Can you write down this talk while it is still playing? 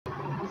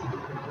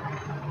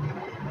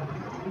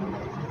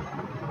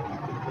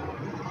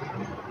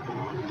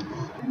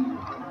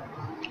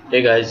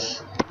Hey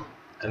guys,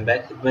 I'm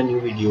back with my new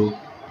video.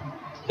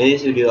 In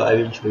this video I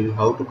will show you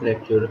how to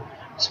connect your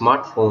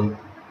smartphone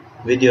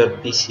with your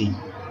PC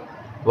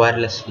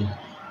wirelessly.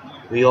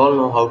 We all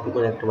know how to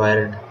connect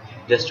wired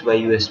just by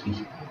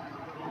USB.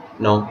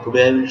 Now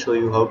today I will show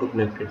you how to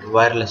connect it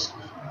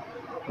wirelessly.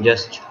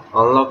 Just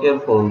unlock your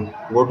phone,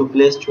 go to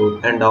Play Store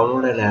and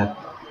download an app,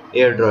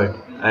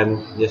 airdroid.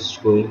 I'm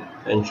just going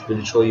and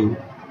will show you.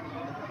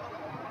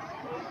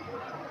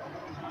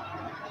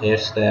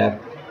 Here's the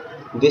app.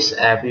 This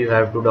app you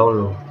have to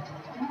download.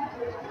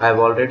 I've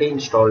already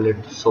installed it,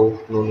 so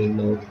no need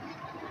now.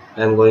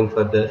 I'm going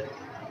further.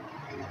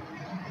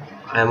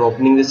 I am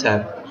opening this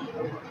app.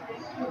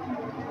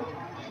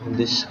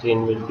 This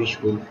screen will be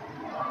shown.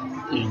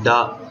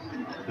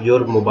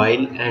 Your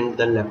mobile and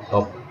the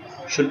laptop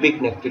should be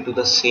connected to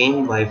the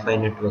same Wi-Fi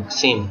network,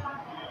 same,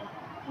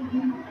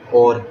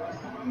 or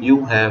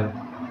you have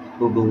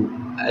to do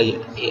a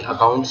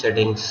account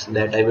settings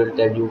that I will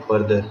tell you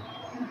further.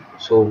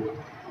 So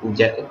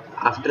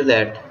after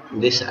that,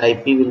 this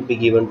IP will be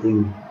given to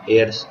you.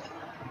 Here's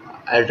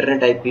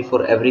alternate IP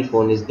for every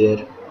phone is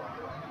there.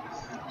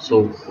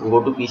 So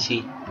go to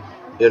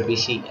your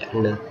PC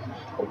and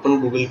open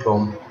Google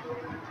Chrome.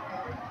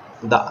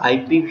 The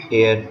IP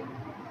here,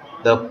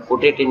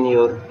 put it in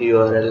your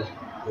URL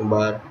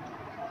bar.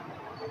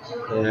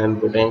 I'm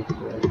putting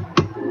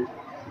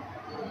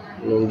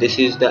this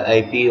is the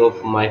IP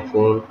of my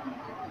phone.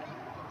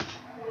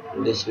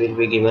 This will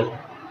be given,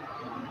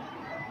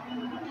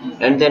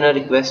 and then a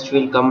request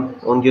will come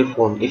on your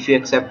phone. If you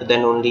accept,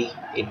 then only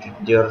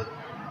your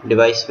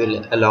device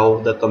will allow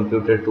the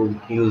computer to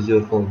use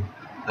your phone.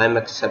 I'm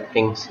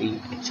accepting. See,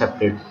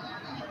 accepted.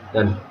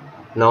 Done.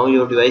 Now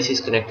your device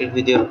is connected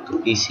with your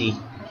PC.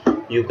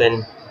 You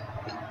can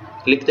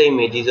click the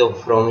images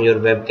from your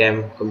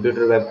webcam,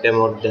 computer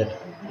webcam, or that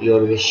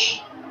your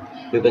wish.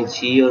 You can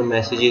see your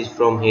messages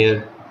from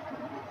here.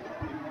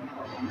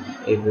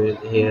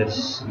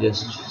 Here's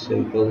just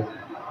simple.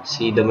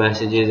 See the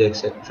messages,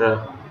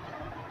 etc.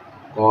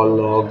 Call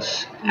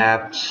logs,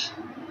 apps.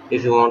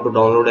 If you want to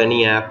download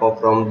any app or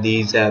from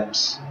these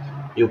apps,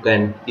 you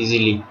can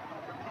easily.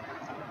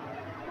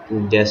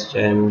 Just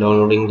I am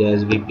downloading the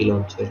SVP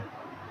launcher.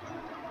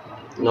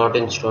 Not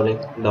installing.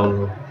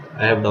 Download.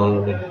 I have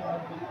downloaded.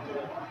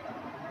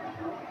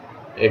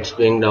 It's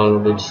being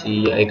downloaded.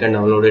 See, I can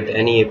download it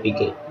any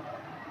APK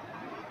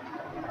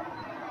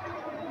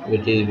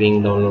which is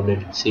being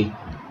downloaded. See,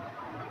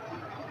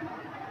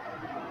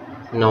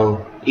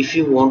 now if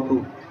you want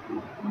to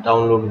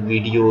download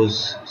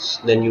videos,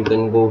 then you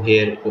can go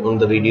here on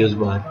the videos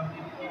bar.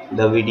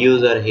 The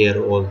videos are here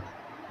all,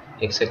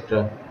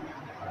 etc.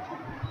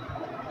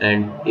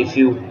 And if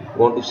you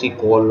want to see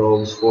call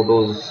logs,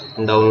 photos,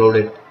 and download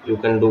it, you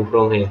can do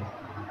from here.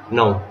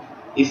 Now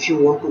if you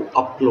want to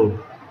upload,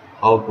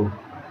 how to?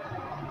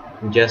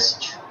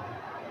 Just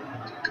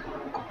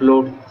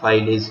upload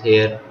file is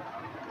here.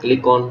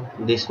 Click on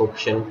this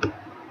option.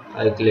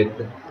 I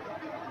clicked.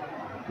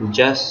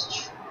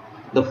 Just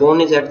the phone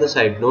is at the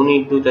side, no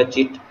need to touch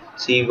it.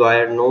 See,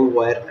 wire, no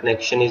wire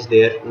connection is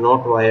there,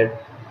 not wired,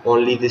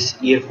 only this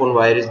earphone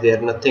wire is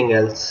there, nothing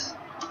else.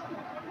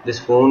 This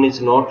phone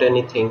is not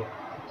anything.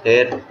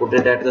 Here, put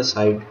it at the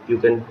side. You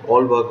can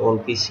all work on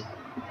PC.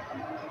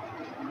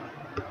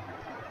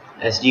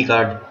 SD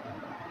card,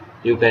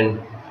 you can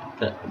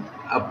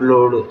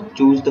upload,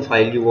 choose the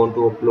file you want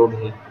to upload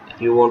here.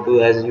 You want to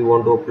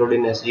upload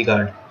in SD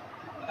card.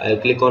 I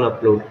click on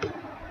upload.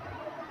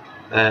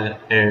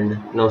 And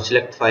now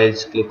select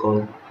files, click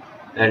on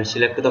and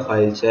select the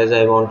files. As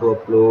I want to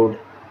upload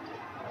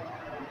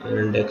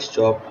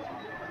desktop,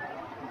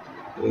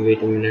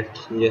 wait a minute,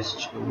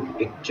 just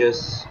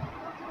pictures,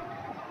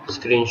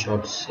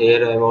 screenshots.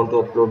 Here I want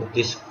to upload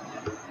this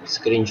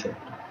screenshot.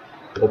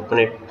 Open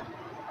it.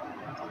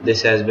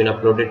 This has been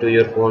uploaded to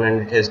your phone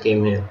and it has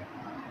came here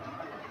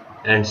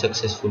and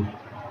successful.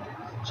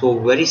 So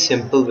very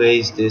simple way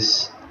is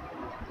this.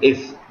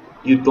 If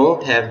you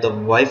don't have the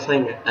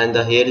Wi-Fi and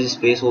the here is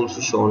space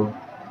also shown,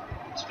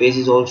 space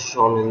is also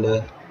shown in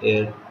the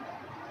here,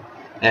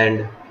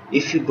 and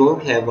if you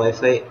don't have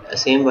Wi-Fi,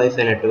 same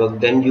Wi-Fi network,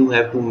 then you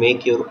have to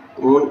make your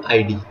own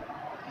ID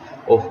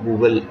of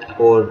Google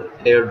or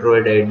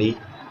airdroid ID.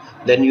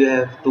 Then you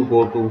have to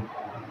go to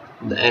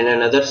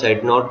another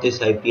site, not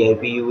this IP.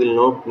 You will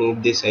not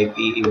need this IP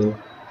even.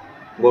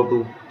 Go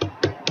to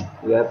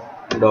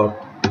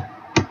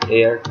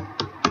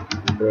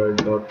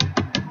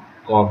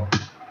web.airdroid.com.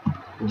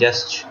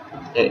 Just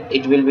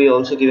it will be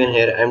also given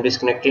here. I'm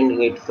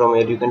disconnecting it from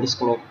here. You can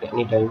disconnect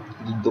anytime.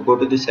 Go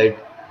to this site.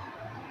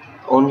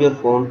 On your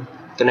phone,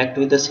 connect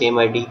with the same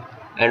ID,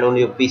 and on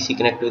your PC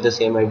connect with the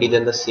same ID.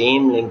 Then the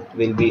same link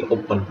will be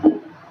open.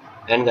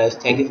 And guys,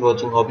 thank you for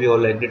watching. Hope you all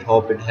liked it.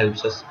 Hope it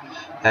helped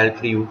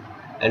you,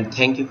 and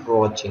thank you for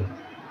watching.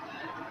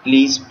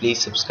 Please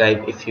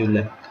subscribe if you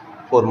like.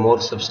 For more,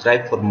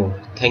 subscribe for more.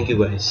 Thank you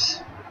guys.